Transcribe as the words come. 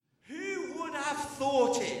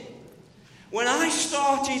thought it. When I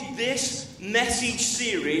started this message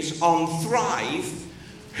series on Thrive,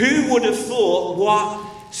 who would have thought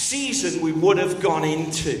what season we would have gone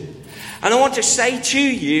into? And I want to say to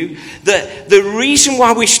you that the reason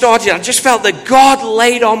why we started, I just felt that God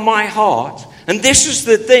laid on my heart, and this is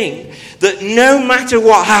the thing, that no matter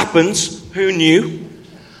what happens, who knew,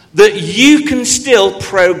 that you can still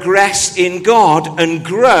progress in God and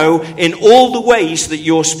grow in all the ways that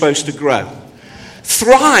you're supposed to grow.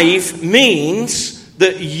 Thrive means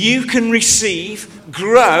that you can receive,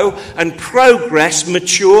 grow, and progress,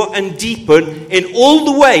 mature, and deepen in all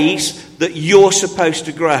the ways that you're supposed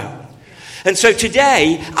to grow. And so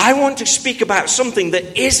today, I want to speak about something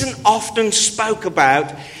that isn't often spoken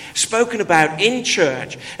about in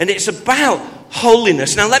church, and it's about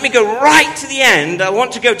holiness. Now let me go right to the end. I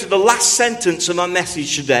want to go to the last sentence of my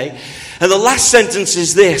message today. And the last sentence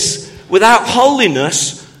is this: without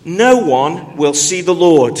holiness, no one will see the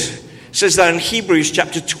Lord. It says that in Hebrews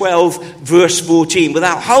chapter 12, verse 14.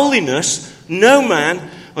 Without holiness, no man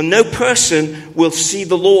or no person will see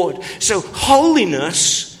the Lord. So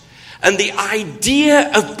holiness and the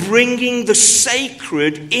idea of bringing the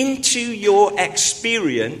sacred into your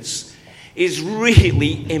experience is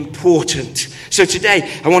really important. So today,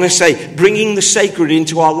 I want to say, bringing the sacred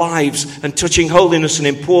into our lives and touching holiness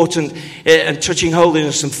and touching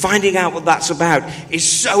holiness and finding out what that's about is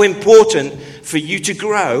so important for you to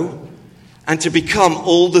grow and to become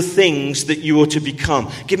all the things that you are to become.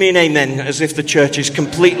 Give me an amen as if the church is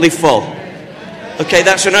completely full. Okay,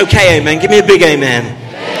 that's an okay amen. Give me a big amen.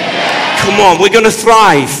 Come on, we're going to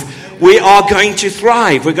thrive. We are going to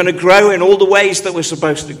thrive. We're going to grow in all the ways that we're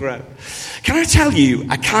supposed to grow. Can I tell you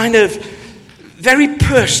a kind of very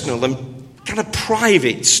personal and kind of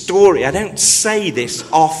private story? I don't say this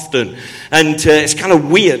often, and it's kind of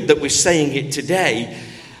weird that we're saying it today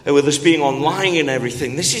with us being online and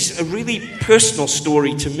everything. This is a really personal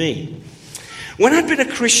story to me. When I'd been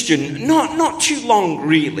a Christian, not too long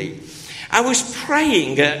really, I was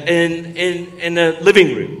praying in a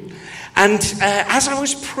living room. And as I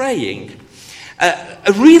was praying,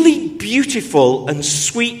 a really beautiful and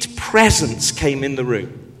sweet presence came in the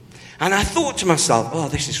room. And I thought to myself, oh,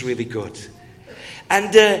 this is really good.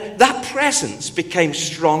 And that presence became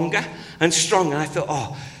stronger and stronger. And I thought,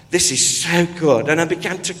 oh, this is so good. And I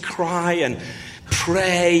began to cry and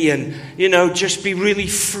pray and, just be really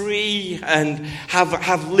free and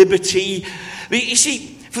have liberty. But you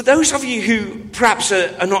see, for those of you who perhaps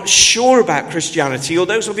are not sure about Christianity, or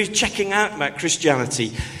those of you checking out about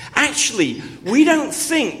Christianity, actually, we don't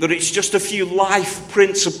think that it's just a few life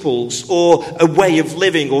principles or a way of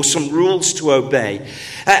living or some rules to obey.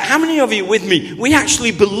 How many of you with me? We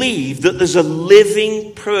actually believe that there's a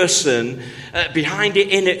living person behind it,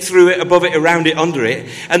 in it, through it, above it, around it, under it,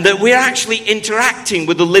 and that we're actually interacting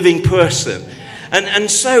with a living person. And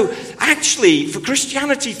so, actually, for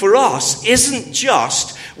Christianity for us isn't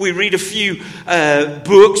just we read a few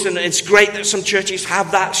books, and it's great that some churches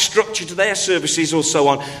have that structure to their services or so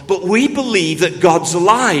on, but we believe that God's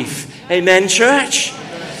alive. Amen, church?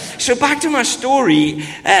 So back to my story.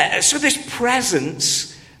 So this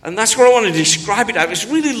presence, and that's what I want to describe it as. It was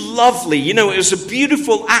really lovely. It was a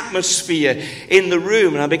beautiful atmosphere in the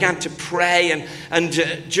room, and I began to pray and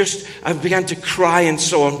I began to cry and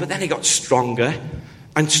so on. But then it got stronger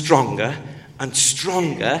and stronger and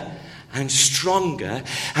stronger and stronger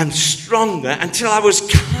and stronger until I was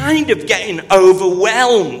kind of getting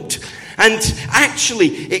overwhelmed. And actually,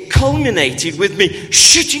 it culminated with me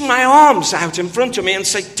shooting my arms out in front of me and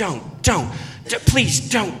saying, please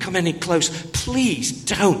don't come any closer. Please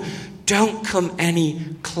don't come any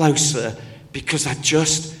closer, because I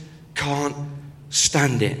just can't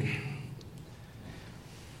stand it.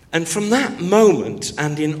 And from that moment,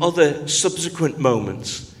 and in other subsequent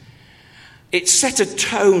moments, it set a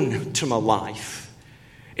tone to my life.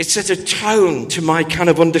 It set a tone to my kind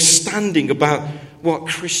of understanding about what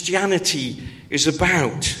Christianity is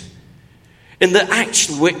about. And that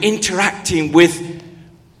actually we're interacting with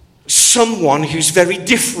someone who's very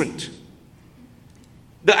different.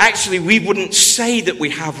 That actually we wouldn't say that we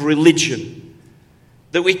have religion.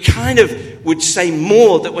 That we kind of would say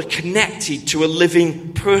more that we're connected to a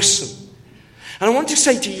living person. And I want to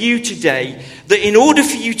say to you today that in order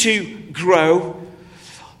for you to grow,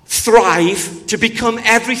 thrive, to become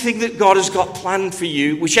everything that God has got planned for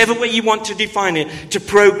you, whichever way you want to define it, to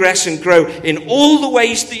progress and grow in all the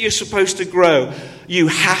ways that you're supposed to grow, you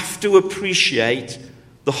have to appreciate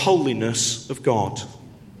the holiness of God.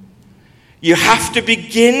 You have to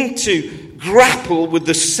begin to grapple with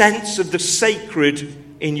the sense of the sacred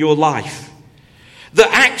in your life. That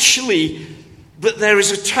actually but there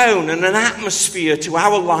is a tone and an atmosphere to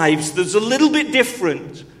our lives that's a little bit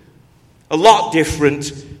different, a lot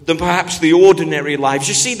different than perhaps the ordinary lives.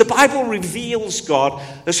 You see, the Bible reveals God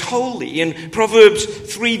as holy. In Proverbs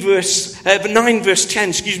 9 verse 10,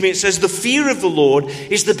 it says, "The fear of the Lord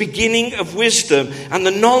is the beginning of wisdom, and the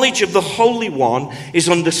knowledge of the Holy One is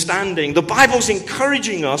understanding." The Bible's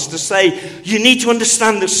encouraging us to say, you need to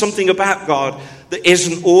understand there's something about God that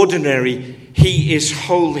isn't ordinary. He is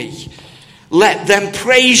holy. Let them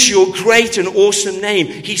praise your great and awesome name.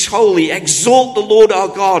 He's holy. Exalt the Lord our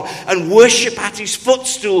God and worship at his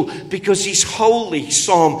footstool because he's holy.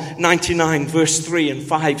 Psalm 99 verse 3 and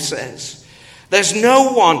 5 says. There's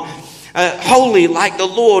no one holy like the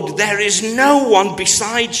Lord. There is no one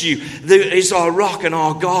besides you. There is our rock and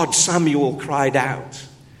our God, Samuel cried out.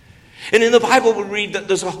 And in the Bible we read that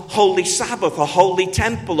there's a holy Sabbath, a holy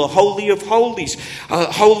temple, a holy of holies,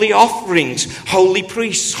 holy offerings, holy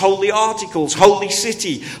priests, holy articles, holy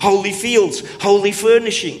city, holy fields, holy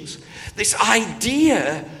furnishings. This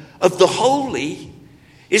idea of the holy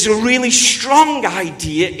is a really strong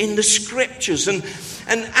idea in the scriptures. And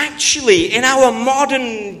actually in our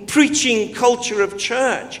modern preaching culture of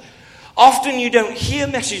church, often you don't hear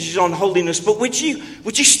messages on holiness, but would you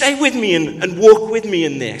stay with me and walk with me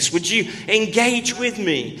in this? Would you engage with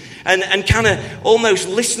me and kind of almost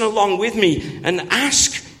listen along with me and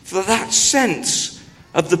ask for that sense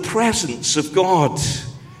of the presence of God?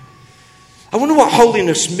 I wonder what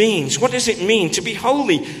holiness means. What does it mean to be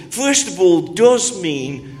holy? First of all, does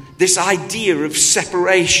mean this idea of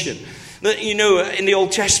separation. That, you know, in the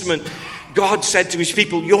Old Testament, God said to his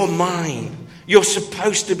people, "You're mine. You're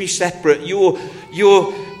supposed to be separate.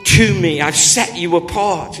 You're to me. I've set you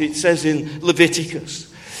apart," it says in Leviticus.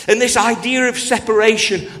 And this idea of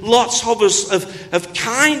separation, lots of us have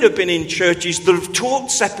kind of been in churches that have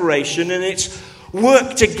taught separation, and it's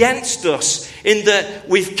worked against us in that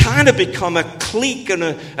we've kind of become a clique and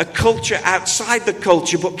a culture outside the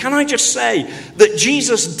culture. But can I just say that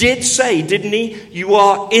Jesus did say, didn't he? You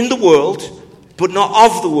are in the world, but not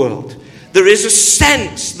of the world. There is a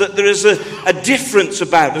sense that there is a difference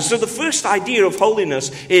about us. So the first idea of holiness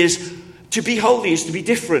is to be holy is to be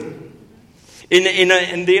different.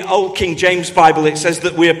 In the old King James Bible, it says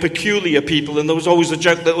that we're peculiar people, and there was always a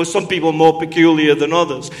joke that there were some people more peculiar than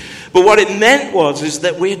others. But what it meant is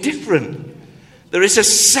that we're different. There is a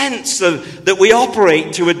sense that we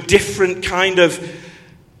operate to a different kind of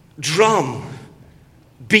drum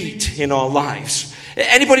beat in our lives.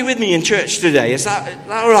 Anybody with me in church today? Is that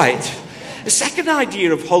all right? The second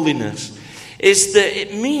idea of holiness is that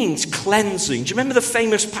it means cleansing. Do you remember the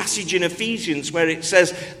famous passage in Ephesians where it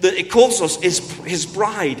says that it calls us his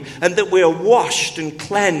bride and that we are washed and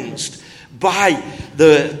cleansed by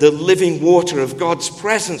the living water of God's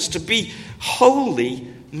presence? To be holy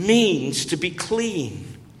means to be clean.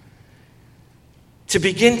 To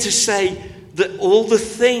begin to say that all the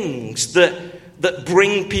things that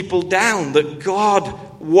bring people down, that God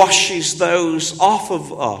washes those off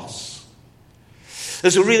of us.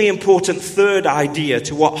 There's a really important third idea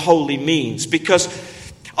to what holy means, because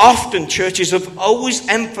often churches have always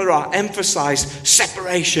emphasized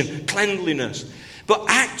separation, cleanliness. But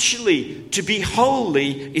actually, to be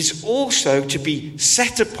holy is also to be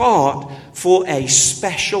set apart for a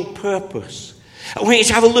special purpose. I want you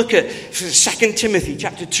to have a look at 2 Timothy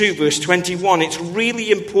chapter 2, verse 21. It's a really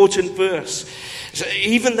important verse. So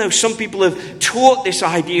even though some people have taught this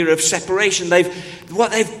idea of separation,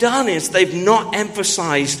 what they've done is they've not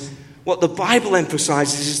emphasized what the Bible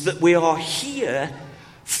emphasizes, is that we are here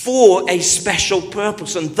for a special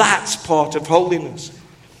purpose, and that's part of holiness.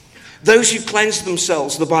 Those who cleanse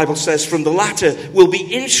themselves, the Bible says, from the latter will be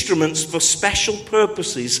instruments for special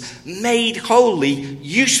purposes, made holy,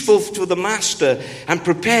 useful to the master, and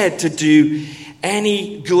prepared to do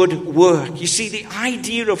any good work. You see, the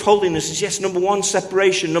idea of holiness is, yes, number one,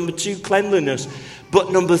 separation, number two, cleanliness,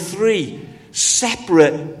 but number three,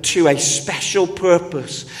 separate to a special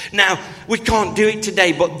purpose. Now, we can't do it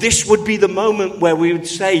today, but this would be the moment where we would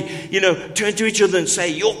say, turn to each other and say,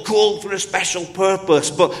 you're called for a special purpose.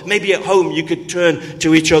 But maybe at home you could turn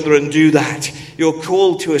to each other and do that. You're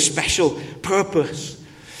called to a special purpose.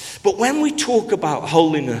 But when we talk about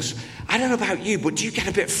holiness, I don't know about you, but do you get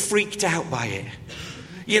a bit freaked out by it?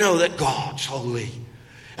 That God's holy.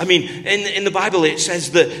 I mean, in the Bible it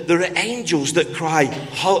says that there are angels that cry,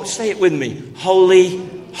 say it with me, holy,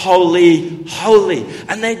 holy, holy.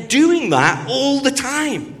 And they're doing that all the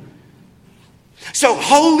time. So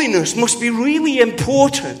holiness must be really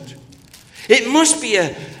important. It must be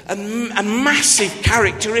a massive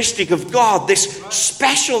characteristic of God, this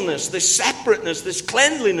specialness, this separateness, this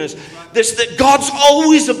cleanliness, that God's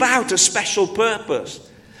always about a special purpose.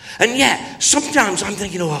 And yet, sometimes I'm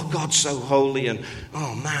thinking, oh, God's so holy, and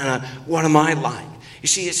oh man, what am I like? You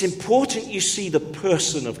see, it's important you see the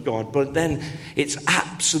person of God, but then it's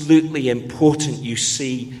absolutely important you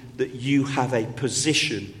see that you have a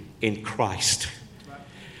position in Christ.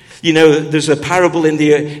 You know, there's a parable in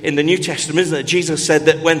the New Testament, isn't it? Jesus said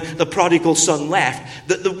that when the prodigal son left,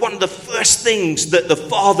 that one of the first things that the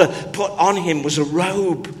father put on him was a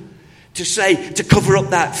robe to cover up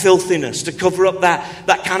that filthiness, to cover up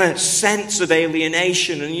that kind of sense of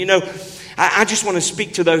alienation. And you know, I just want to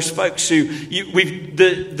speak to those folks who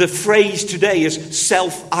the phrase today is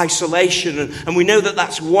self-isolation, and we know that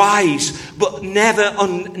that's wise, but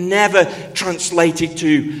never translated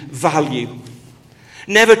to value.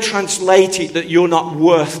 Never translate it that you're not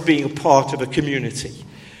worth being a part of a community.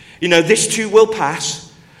 You know, this too will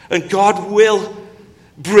pass, and God will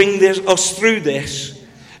bring us through this,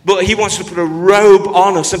 but he wants to put a robe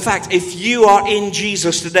on us. In fact, if you are in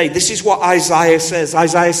Jesus today, this is what Isaiah says.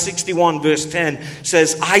 Isaiah 61 verse 10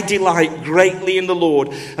 says, I delight greatly in the Lord,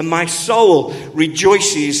 and my soul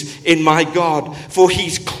rejoices in my God, for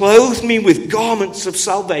he's clothed me with garments of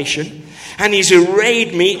salvation, and he's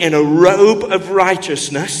arrayed me in a robe of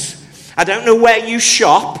righteousness. I don't know where you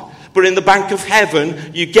shop, but in the bank of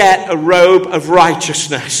heaven, you get a robe of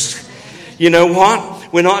righteousness. You know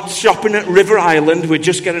what? We're not shopping at River Island. We're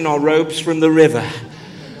just getting our robes from the river.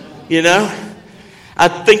 You know? I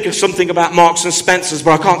think of something about Marks and Spencer's,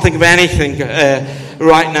 but I can't think of anything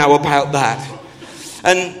right now about that.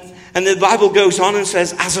 And the Bible goes on and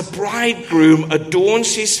says, as a bridegroom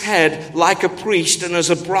adorns his head like a priest, and as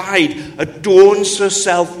a bride adorns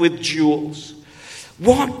herself with jewels.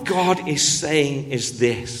 What God is saying is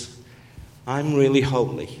this: I'm really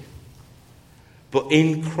holy, but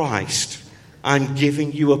in Christ, I'm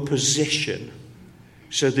giving you a position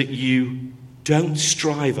so that you don't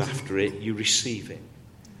strive after it, you receive it.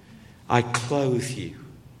 I clothe you.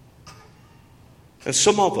 And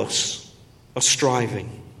some of us are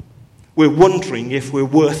striving. We're wondering if we're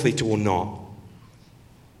worth it or not.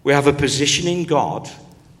 We have a position in God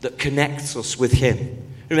that connects us with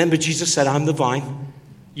him. Remember, Jesus said, I'm the vine.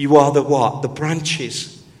 You are the what? The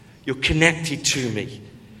branches. You're connected to me.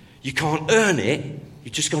 You can't earn it.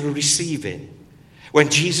 You just got to receive it. When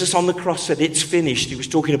Jesus on the cross said, it's finished, he was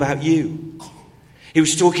talking about you. He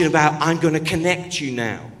was talking about, I'm going to connect you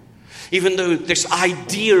now. Even though this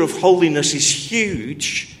idea of holiness is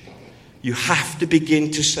huge, you have to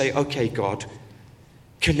begin to say, okay, God,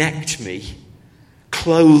 connect me,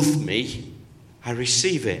 clothe me, I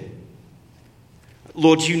receive it.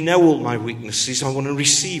 Lord, you know all my weaknesses, I want to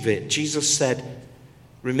receive it. Jesus said,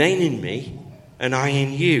 remain in me and I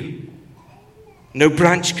in you. No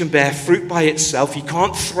branch can bear fruit by itself. You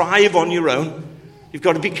can't thrive on your own. You've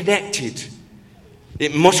got to be connected.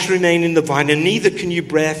 It must remain in the vine, and neither can you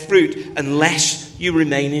bear fruit unless you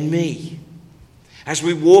remain in me. As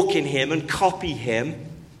we walk in him and copy him,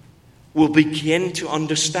 we'll begin to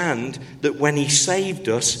understand that when he saved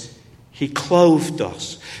us, he clothed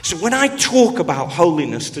us. So when I talk about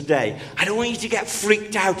holiness today, I don't want you to get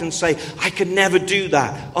freaked out and say, I can never do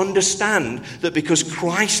that. Understand that because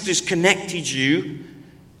Christ has connected you,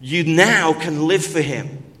 you now can live for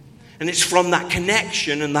him. And it's from that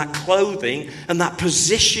connection and that clothing and that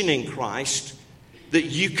position in Christ that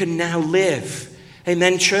you can now live.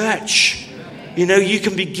 Amen, church. You know, you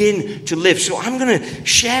can begin to live. So I'm going to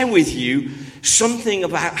share with you something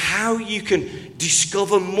about how you can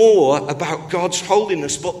discover more about God's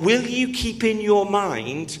holiness. But will you keep in your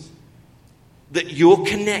mind that you're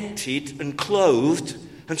connected and clothed,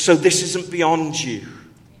 and so this isn't beyond you?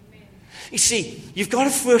 Amen. You see, you've got to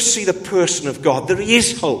first see the person of God, that he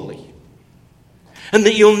is holy. And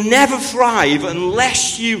that you'll never thrive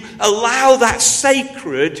unless you allow that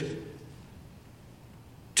sacred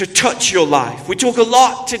to touch your life. We talk a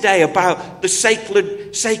lot today about the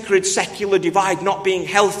sacred secular divide not being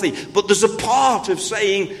healthy, but there's a part of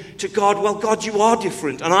saying to God, well, God, you are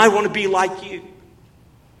different and I want to be like you.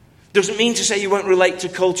 Doesn't mean to say you won't relate to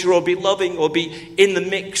culture or be loving or be in the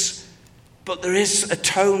mix, but there is a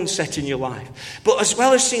tone set in your life. But as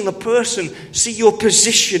well as seeing the person, see your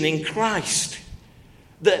position in Christ.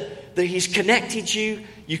 That he's connected you,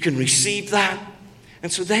 you can receive that.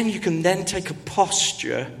 And so then you can then take a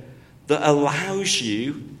posture that allows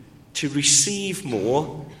you to receive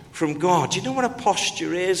more from God. Do you know what a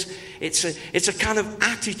posture is? It's a kind of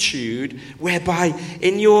attitude whereby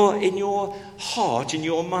in your heart, in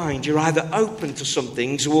your mind, you're either open to some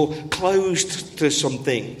things or closed to some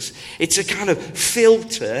things. It's a kind of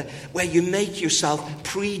filter where you make yourself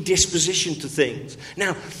predispositioned to things.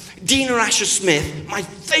 Now, Dina Asher-Smith, my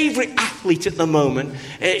favourite athlete at the moment,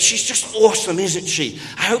 she's just awesome, isn't she?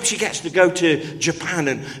 I hope she gets to go to Japan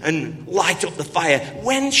and light up the fire.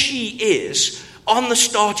 When she is on the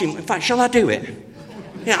starting... In fact, shall I do it?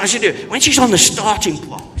 Yeah, I should do it. When she's on the starting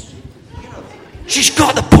blocks, she's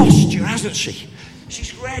got the posture, hasn't she?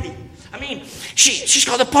 She's ready. I mean, she's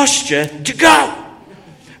got the posture to go.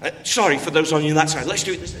 Sorry for those on you that side. Let's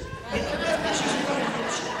do it this way.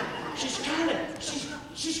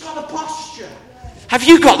 She's got the posture. Have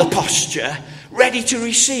you got the posture ready to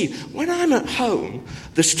receive? When I'm at home,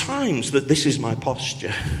 there's times that this is my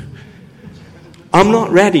posture. I'm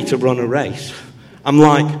not ready to run a race. I'm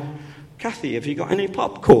like, Kathy, have you got any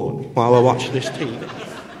popcorn while I watch this TV?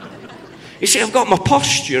 You see, I've got my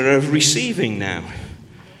posture of receiving now.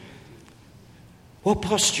 What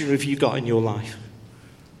posture have you got in your life?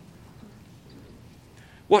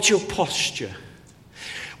 What's your posture?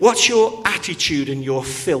 What's your attitude and your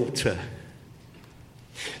filter?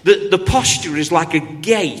 The posture is like a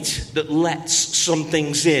gate that lets some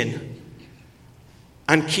things in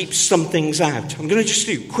and keeps some things out. I'm going to just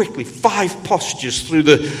do quickly 5 postures through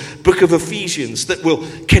the book of Ephesians that will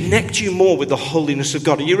connect you more with the holiness of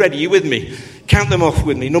God. Are you ready? Are you with me? Count them off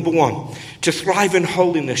with me. Number 1, to thrive in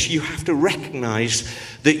holiness, you have to recognize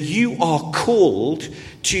that you are called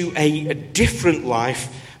to a different life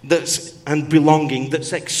and belonging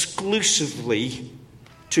that's exclusively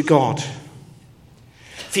to God.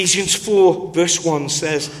 Ephesians 4 verse 1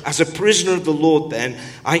 says, as a prisoner of the Lord then,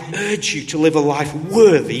 I urge you to live a life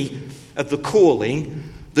worthy of the calling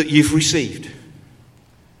that you've received.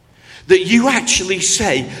 That you actually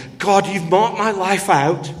say, God, you've marked my life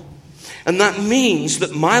out, and that means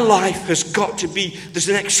that my life has got to be, there's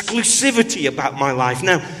an exclusivity about my life.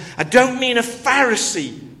 Now, I don't mean a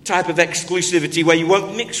Pharisee type of exclusivity where you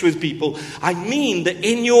won't mix with people. I mean that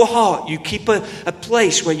in your heart you keep a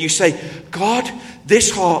place where you say, God,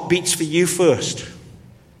 this heart beats for you first.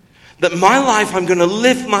 That my life, I'm going to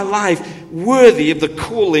live my life worthy of the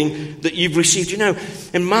calling that you've received. You know,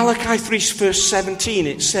 in Malachi 3 verse 17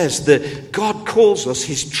 it says that God calls us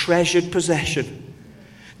his treasured possession.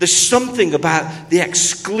 There's something about the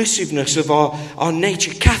exclusiveness of our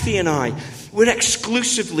nature. Kathy and I, we're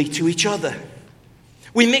exclusively to each other.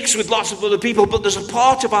 We mix with lots of other people, but there's a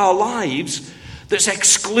part of our lives that's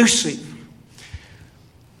exclusive.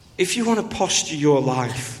 If you want to posture your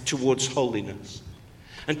life towards holiness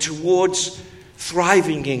and towards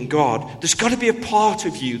thriving in God, there's got to be a part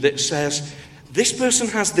of you that says, this person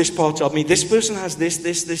has this part of me, this person has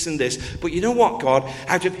this, and this. But you know what, God?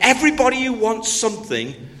 Out of everybody who wants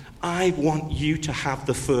something, I want you to have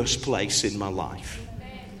the first place in my life.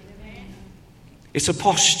 It's a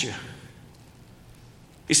posture.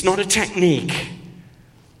 It's not a technique.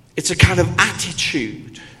 It's a kind of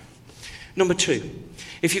attitude. Number 2,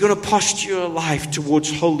 if you're going to posture your life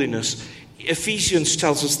towards holiness, Ephesians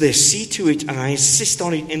tells us this. See to it, and I insist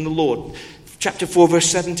on it in the Lord. Chapter 4, verse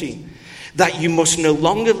 17. That you must no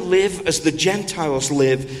longer live as the Gentiles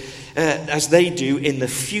live, as they do, in the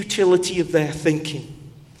futility of their thinking.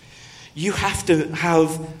 You have to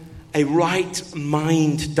have a right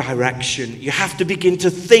mind direction. You have to begin to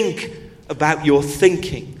think about your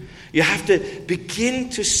thinking. You have to begin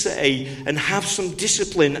to say and have some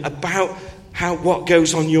discipline about what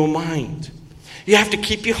goes on your mind. You have to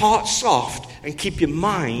keep your heart soft and keep your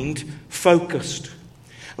mind focused.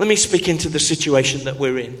 Let me speak into the situation that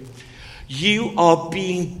we're in. You are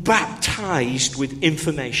being baptized with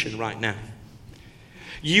information right now.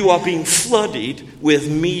 You are being flooded with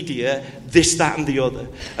media, this, that, and the other.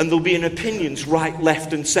 And there'll be opinions right,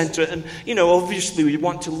 left, and centre. And, you know, obviously we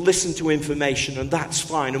want to listen to information, and that's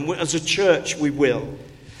fine. And as a church, we will.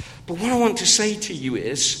 But what I want to say to you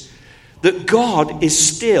is that God is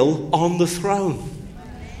still on the throne.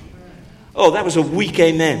 Oh, that was a weak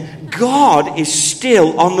amen. God is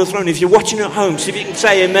still on the throne. If you're watching at home, see if you can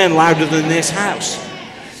say amen louder than this house.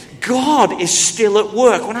 God is still at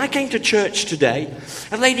work. When I came to church today,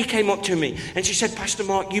 a lady came up to me and she said, Pastor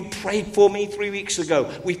Mark, you prayed for me 3 weeks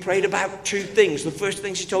ago. We prayed about 2 things. The first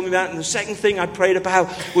thing she told me about, and the second thing I prayed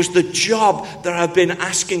about was the job that I've been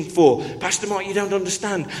asking for. Pastor Mark, you don't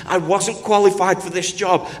understand. I wasn't qualified for this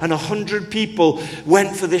job, and 100 people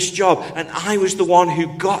went for this job, and I was the one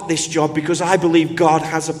who got this job because I believe God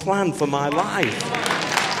has a plan for my life.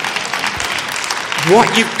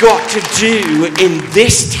 What you've got to do in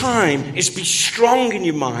this time is be strong in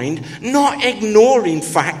your mind, not ignoring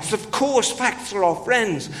facts. Of course, facts are our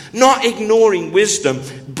friends. Not ignoring wisdom,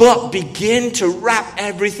 but begin to wrap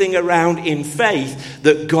everything around in faith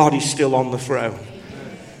that God is still on the throne.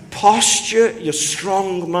 Posture your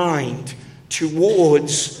strong mind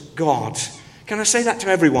towards God. Can I say that to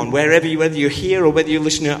everyone, whether you're here or whether you're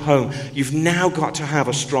listening at home? You've now got to have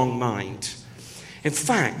a strong mind. In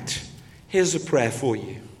fact, here's a prayer for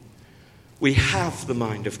you. We have the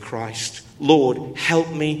mind of Christ. Lord, help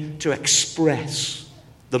me to express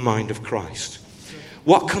the mind of Christ.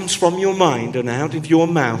 What comes from your mind and out of your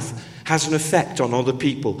mouth has an effect on other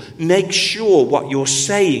people. Make sure what you're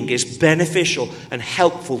saying is beneficial and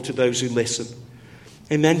helpful to those who listen.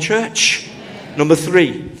 Amen, church? Number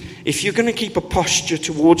 3, if you're going to keep a posture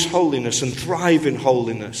towards holiness and thrive in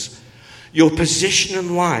holiness, your position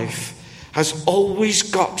in life has always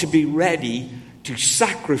got to be ready to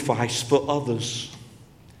sacrifice for others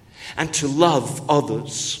and to love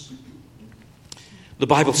others. The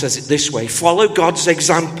Bible says it this way: follow God's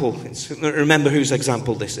example. Remember whose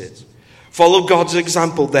example this is. Follow God's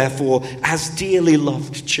example, therefore, as dearly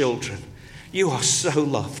loved children. You are so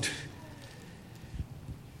loved.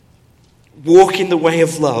 Walk in the way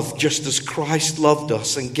of love, just as Christ loved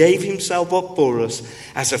us and gave himself up for us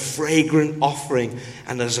as a fragrant offering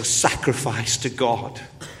and as a sacrifice to God.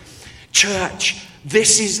 Church,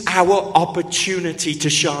 this is our opportunity to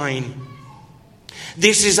shine.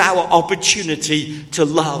 This is our opportunity to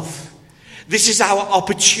love. This is our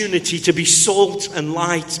opportunity to be salt and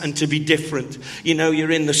light and to be different. You know,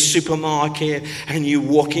 you're in the supermarket and you're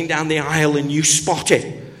walking down the aisle and you spot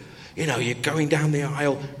it. You know, you're going down the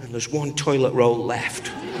aisle and there's one toilet roll left.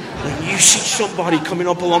 And you see somebody coming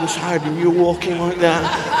up alongside and you're walking like that.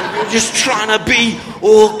 And you're just trying to be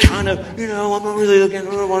all kind of, I'm not really looking, I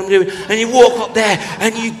don't know what I'm doing. And you walk up there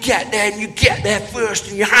and you get there first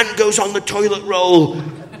and your hand goes on the toilet roll.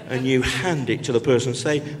 And you hand it to the person and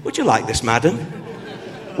say, would you like this, madam?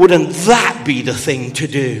 Wouldn't that be the thing to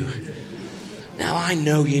do? Now, I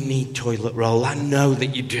know you need toilet roll. I know that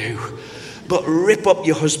you do. But rip up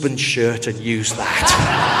your husband's shirt and use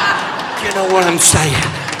that. Do you know what I'm saying?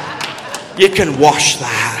 You can wash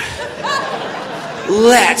that.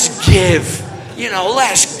 Let's give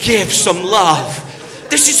some love.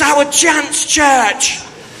 This is our chance, church.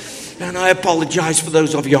 And I apologize for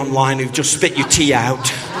those of you online who've just spit your tea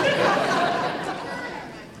out.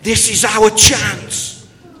 This is our chance.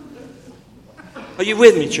 Are you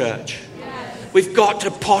with me, church? We've got to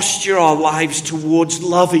posture our lives towards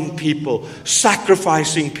loving people,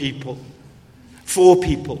 sacrificing people, for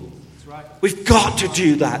people. We've got to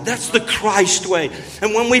do that. That's the Christ way.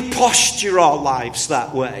 And when we posture our lives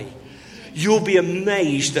that way, you'll be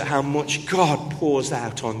amazed at how much God pours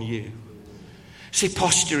out on you. See,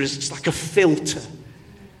 posture is like a filter.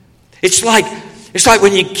 It's like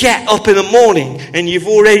when you get up in the morning and you've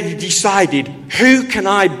already decided, who can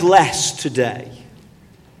I bless today?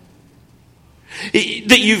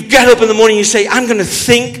 That you get up in the morning and you say, I'm going to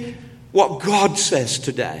think what God says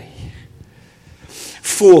today.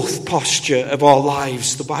 4th posture of our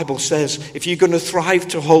lives, the Bible says, if you're going to thrive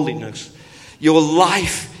to holiness, your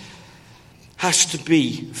life has to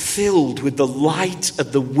be filled with the light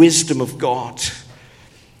of the wisdom of God.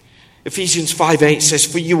 Ephesians 5:8 says,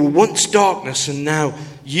 for you were once darkness and now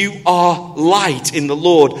you are light in the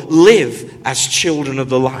Lord. Live as children of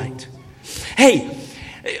the light. Hey,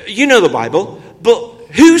 you know the Bible, but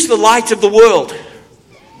who's the light of the world?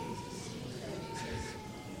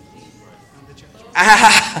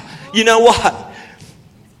 You know what?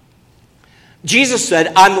 Jesus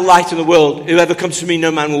said, I'm the light of the world. Whoever comes to me,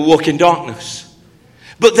 no man will walk in darkness.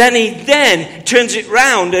 But then he turns it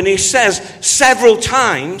round and he says several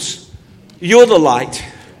times, you're the light.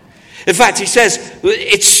 In fact, he says,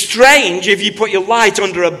 it's strange if you put your light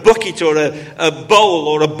under a bucket or a bowl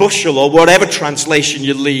or a bushel or whatever translation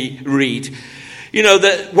you read.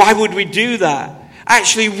 Why would we do that?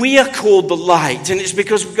 Actually, we are called the light, and it's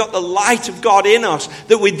because we've got the light of God in us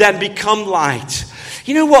that we then become light.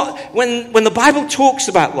 You know what? When the Bible talks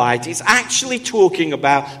about light, it's actually talking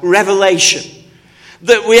about revelation.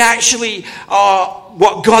 That we actually are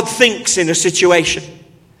what God thinks in a situation.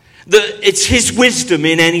 That it's his wisdom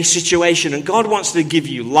in any situation, and God wants to give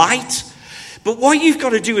you light. But what you've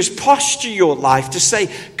got to do is posture your life to say,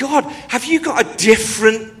 God, have you got a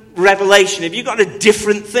different revelation? Have you got a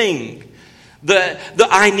different thing that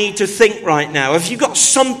I need to think right now? Have you got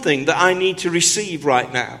something that I need to receive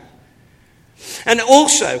right now? And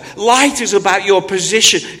also, light is about your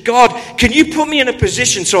position. God, can you put me in a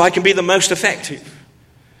position so I can be the most effective?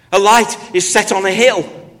 A light is set on a hill.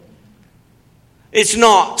 It's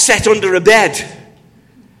not set under a bed.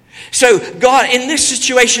 So God, in this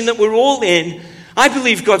situation that we're all in, I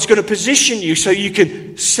believe God's going to position you so you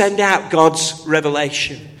can send out God's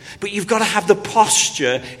revelation. But you've got to have the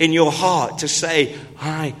posture in your heart to say,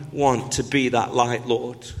 I want to be that light,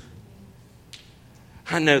 Lord.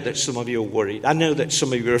 I know that some of you are worried. I know that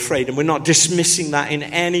some of you are afraid, and we're not dismissing that in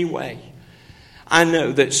any way. I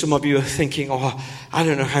know that some of you are thinking, I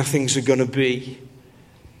don't know how things are going to be.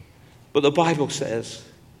 But the Bible says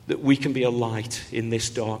that we can be a light in this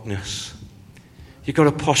darkness. You've got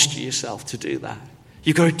to posture yourself to do that.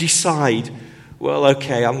 You've got to decide, well,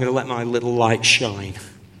 okay, I'm going to let my little light shine.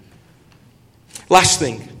 Last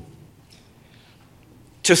thing.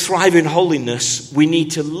 To thrive in holiness, we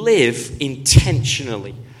need to live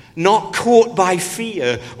intentionally. Not caught by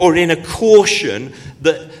fear or in a caution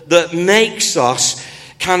that makes us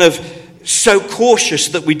kind of so cautious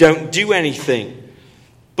that we don't do anything.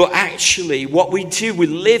 But actually, what we do, we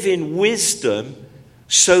live in wisdom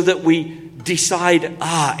so that we decide,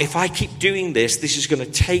 if I keep doing this, this is going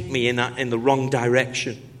to take me in the wrong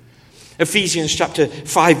direction. Ephesians chapter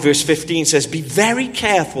 5 verse 15 says, be very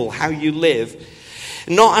careful how you live,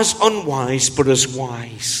 not as unwise, but as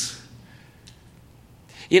wise.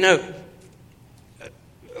 You know,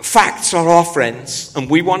 facts are our friends, and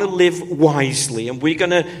we want to live wisely, and we're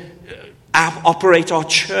going to operate our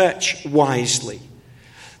church wisely.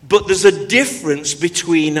 But there's a difference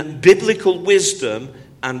between biblical wisdom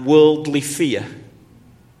and worldly fear.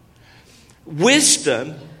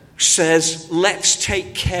 Wisdom says, let's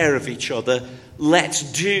take care of each other, let's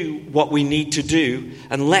do what we need to do,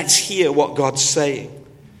 and let's hear what God's saying.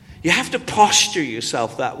 You have to posture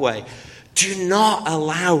yourself that way. Do not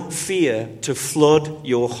allow fear to flood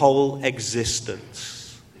your whole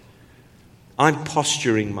existence. I'm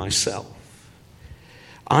posturing myself.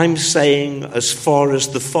 I'm saying, as far as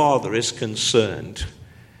the Father is concerned,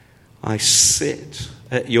 I sit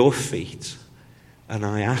at your feet and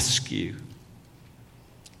I ask you,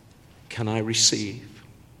 can I receive?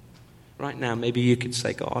 Right now, maybe you could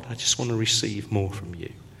say, God, I just want to receive more from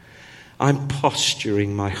you. I'm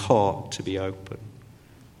posturing my heart to be open.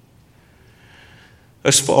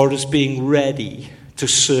 As far as being ready to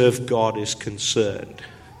serve God is concerned,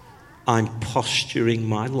 I'm posturing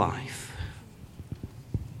my life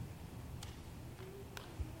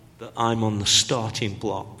that I'm on the starting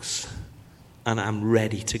blocks and I'm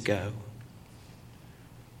ready to go.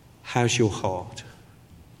 How's your heart?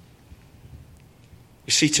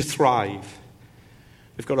 You see, to thrive,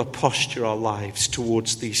 we've got to posture our lives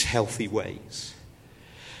towards these healthy ways.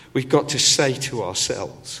 We've got to say to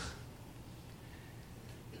ourselves,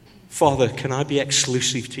 Father, can I be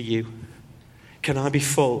exclusive to you? Can I be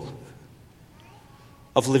full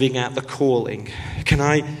of living out the calling?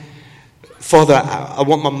 Father, I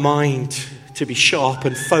want my mind to be sharp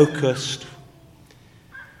and focused.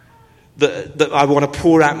 That I want to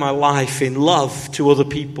pour out my life in love to other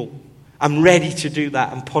people. I'm ready to do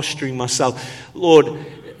that. I'm posturing myself. Lord,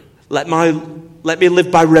 let me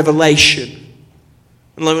live by revelation.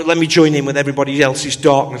 And let me join in with everybody else's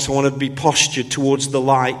darkness. I want to be postured towards the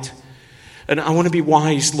light. And I want to be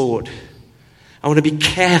wise, Lord. I want to be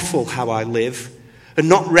careful how I live and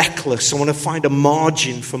not reckless. I want to find a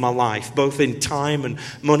margin for my life, both in time and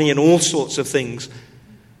money and all sorts of things.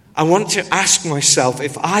 I want to ask myself,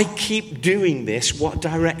 if I keep doing this, what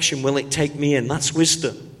direction will it take me in? That's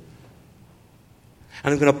wisdom.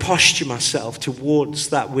 And I'm going to posture myself towards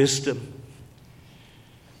that wisdom.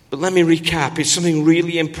 But let me recap. It's something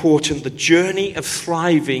really important. The journey of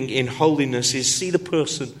thriving in holiness is see the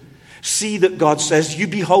person. See that God says, you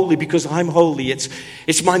be holy because I'm holy.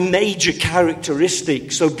 It's my major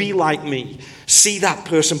characteristic, so be like me. See that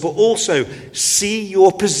person, but also see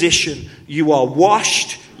your position. You are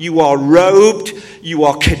washed, you are robed, you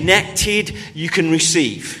are connected, you can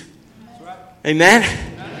receive. Amen?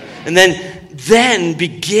 And then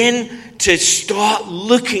begin to start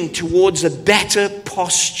looking towards a better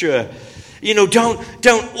posture. You know, don't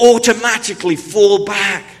automatically fall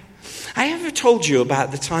back. I ever told you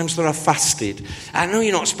about the times that I fasted? I know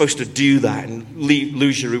you're not supposed to do that and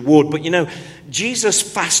lose your reward, but you know, Jesus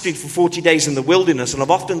fasted for 40 days in the wilderness, and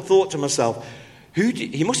I've often thought to myself,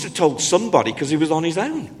 he must have told somebody because he was on his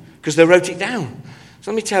own, because they wrote it down.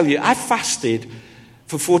 So let me tell you, I fasted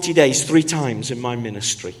for 40 days 3 times in my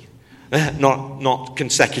ministry. Not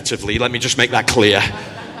consecutively, let me just make that clear.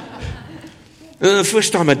 The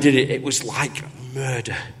first time I did it, it was like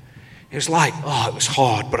murder. It was like, it was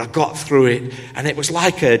hard, but I got through it. And it was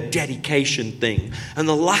like a dedication thing. And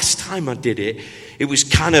the last time I did it, it was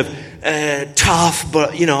kind of tough,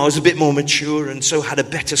 but, you know, I was a bit more mature and so had a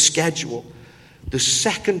better schedule. The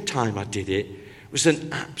second time I did it It was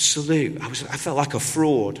an absolute, I felt like a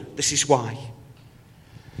fraud. This is why.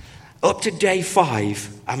 Up to day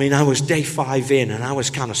 5, I was day 5 in and I was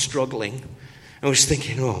kind of struggling. I was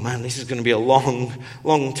thinking, oh man, this is going to be a long,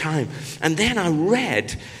 long time. And then I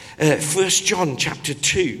read 1 John chapter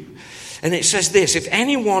 2. And it says this: if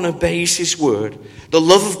anyone obeys his word, the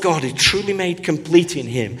love of God is truly made complete in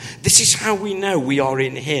him. This is how we know we are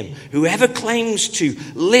in him. Whoever claims to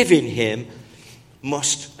live in him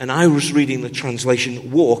must, and I was reading the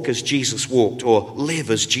translation, walk as Jesus walked, or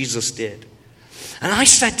live as Jesus did. And I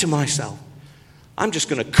said to myself, I'm just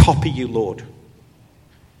going to copy you, Lord.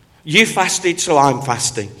 You fasted, so I'm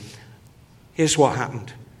fasting. Here's what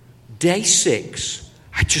happened. Day 6,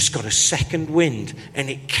 I just got a second wind,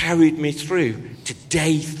 and it carried me through to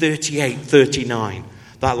day 38, 39.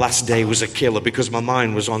 That last day was a killer because my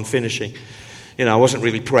mind was on finishing. I wasn't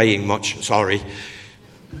really praying much, sorry.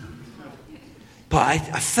 But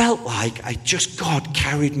I felt like God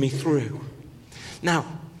carried me through. Now,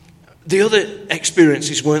 the other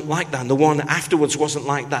experiences weren't like that, and the one afterwards wasn't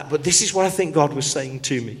like that. But this is what I think God was saying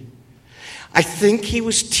to me. I think he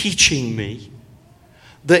was teaching me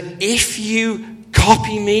that if you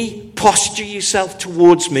copy me, posture yourself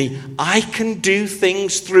towards me, I can do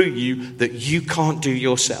things through you that you can't do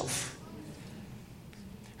yourself.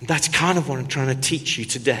 And that's kind of what I'm trying to teach you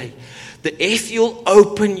today. That if you'll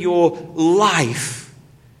open your life,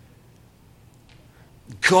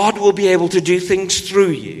 God will be able to do things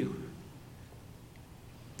through you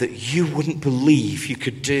that you wouldn't believe you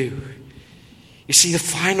could do. You see, the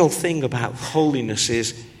final thing about holiness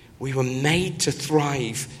is we were made to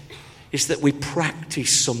thrive, is that we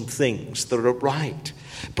practice some things that are right.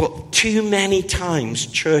 But too many times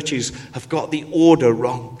churches have got the order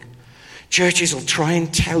wrong. Churches will try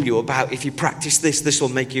and tell you about, if you practice this, this will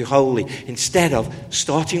make you holy. Instead of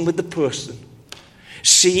starting with the person,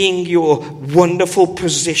 seeing your wonderful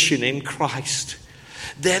position in Christ,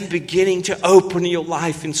 then beginning to open your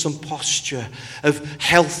life in some posture of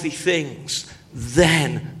healthy things,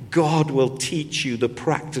 then God will teach you the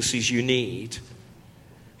practices you need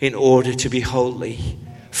in order to be holy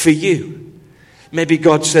for you. Maybe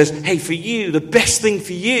God says, hey, for you, the best thing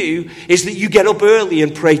for you is that you get up early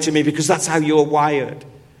and pray to me because that's how you're wired.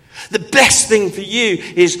 The best thing for you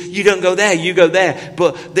is you don't go there, you go there.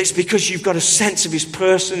 But it's because you've got a sense of his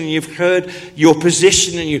person and you've heard your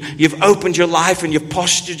position and you've opened your life and you've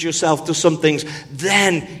postured yourself to some things.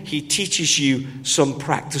 Then he teaches you some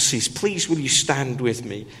practices. Please, will you stand with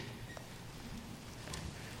me?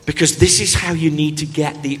 Because this is how you need to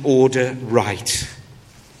get the order right.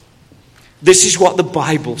 This is what the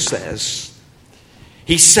Bible says.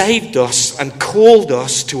 He saved us and called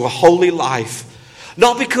us to a holy life.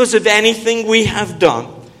 Not because of anything we have done,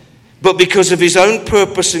 but because of his own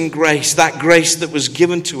purpose and grace, that grace that was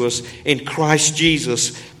given to us in Christ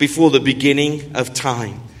Jesus before the beginning of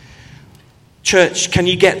time. Church, can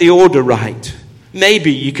you get the order right?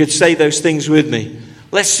 Maybe you could say those things with me.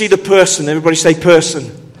 Let's see the person. Everybody say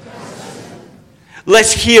person.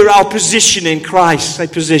 Let's hear our position in Christ. Say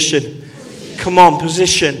position. Come on,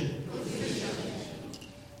 position.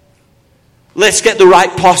 Let's get the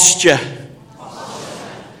right posture.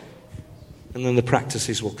 And then the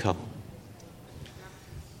practices will come.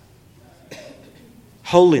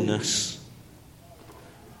 Holiness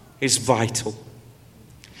is vital.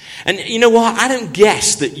 And you know what? I don't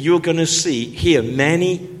guess that you're going to hear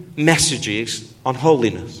many messages on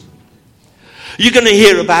holiness. You're going to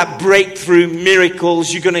hear about breakthrough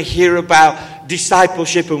miracles. You're going to hear about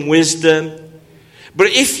discipleship and wisdom. But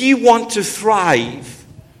if you want to thrive,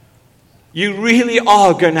 you really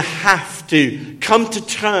are going to have to come to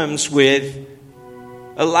terms with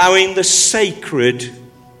allowing the sacred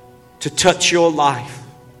to touch your life.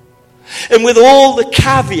 And with all the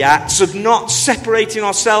caveats of not separating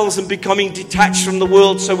ourselves and becoming detached from the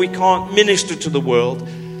world so we can't minister to the world.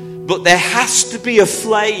 But there has to be a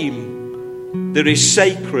flame that is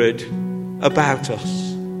sacred about us.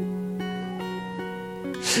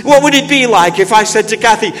 What would it be like if I said to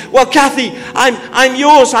Kathy, well, Kathy, I'm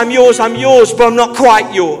yours, but I'm not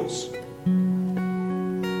quite yours?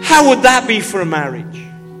 How would that be for a marriage?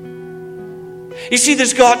 You see,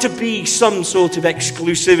 there's got to be some sort of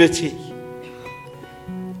exclusivity.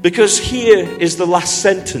 Because here is the last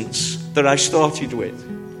sentence that I started with.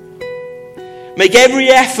 Make every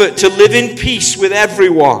effort to live in peace with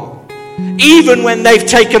everyone, even when they've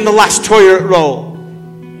taken the last toilet roll.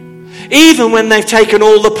 Even when they've taken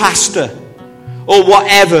all the pasta or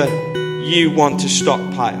whatever you want to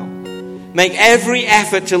stockpile. Make every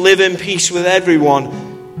effort to live in peace with everyone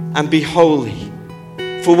and be holy.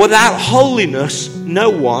 For without holiness, no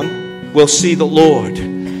one will see the Lord.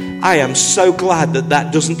 I am so glad that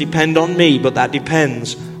that doesn't depend on me, but that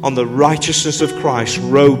depends on the righteousness of Christ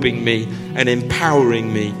robing me and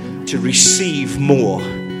empowering me to receive more.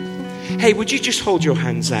 Hey, would you just hold your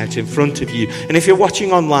hands out in front of you? And if you're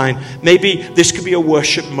watching online, maybe this could be a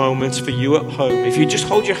worship moment for you at home. If you just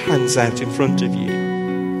hold your hands out in front of you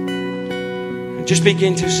and just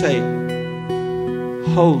begin to say,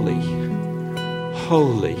 holy,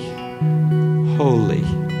 holy, holy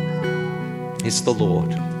is the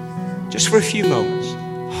Lord. Just for a few moments.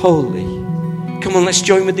 Holy. Come on, let's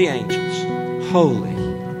join with the angels. Holy,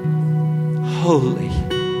 holy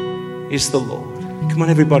is the Lord. Come on,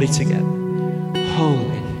 everybody together.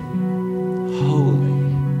 Holy,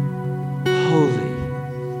 holy,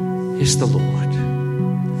 holy is the Lord.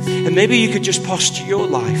 And maybe you could just posture your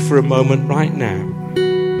life for a moment right now,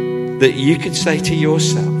 that you could say to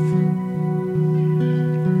yourself,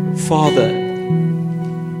 Father,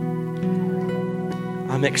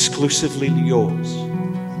 I'm exclusively yours.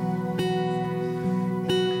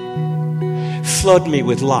 Flood me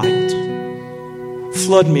with light.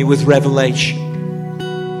 Flood me with revelation.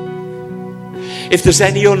 If there's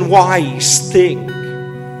any unwise thing,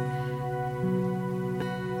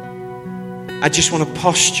 I just want to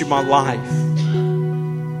posture my life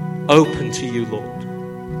open to you, Lord.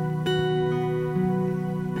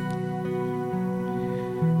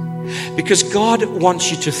 Because God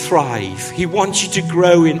wants you to thrive. He wants you to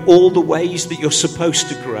grow in all the ways that you're supposed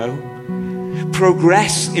to grow.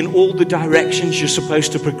 Progress in all the directions you're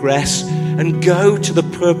supposed to progress. And go to the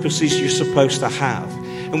purposes you're supposed to have.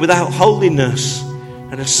 And without holiness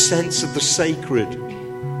and a sense of the sacred,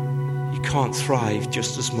 you can't thrive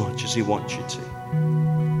just as much as He wants you to.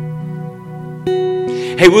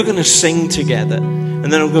 Hey, we're going to sing together.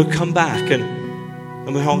 And then I'm going to come back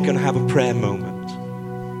and we're all going to have a prayer moment.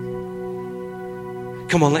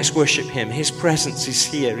 Come on, let's worship Him. His presence is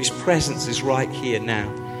here. His presence is right here now.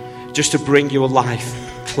 Just to bring your life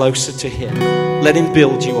closer to Him. Let Him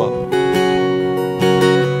build you up.